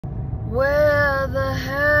Where the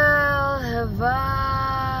hell have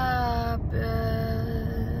I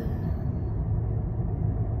been?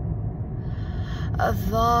 I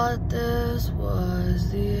thought this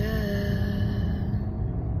was the end.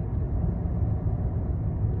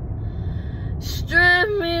 Strip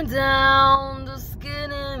me down to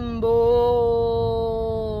skin and bones.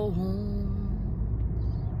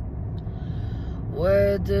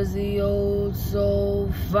 Where does the old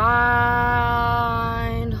soul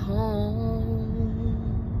find home?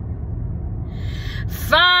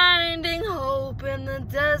 Finding hope in the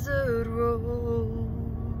desert road.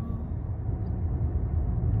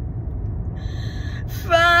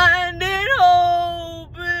 Finding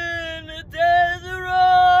hope in the desert road.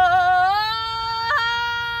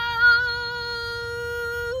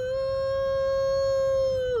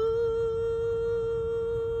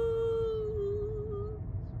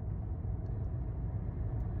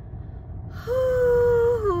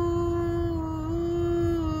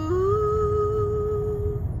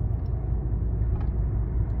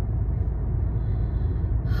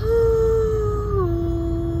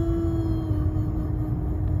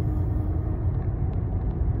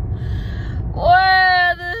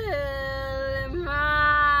 Where the hell am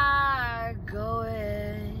I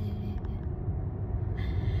going?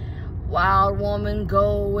 Wild woman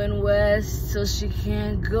going west till she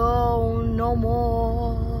can't go no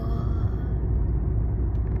more.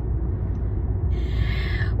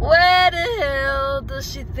 Where the hell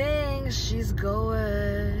does she think she's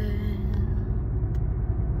going?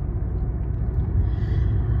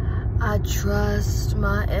 I trust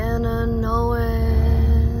my inner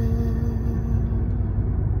knowing.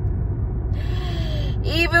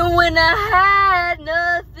 Even when I had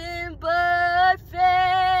nothing but faith,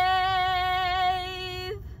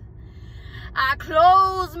 I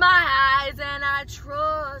close my eyes and I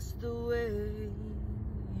trust the way,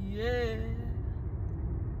 yeah.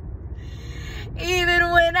 Even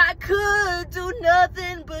when I could do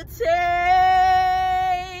nothing but taste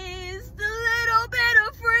a little bit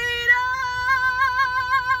of freedom,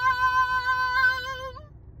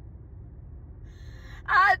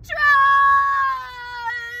 I trust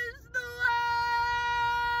the way.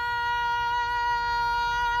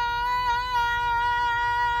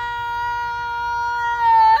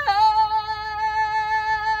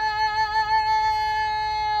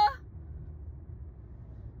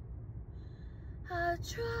 I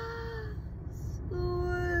trust the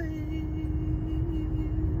way.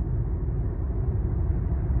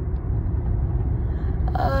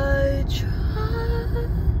 I trust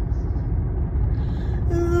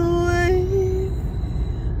the way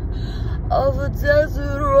of a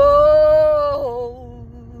desert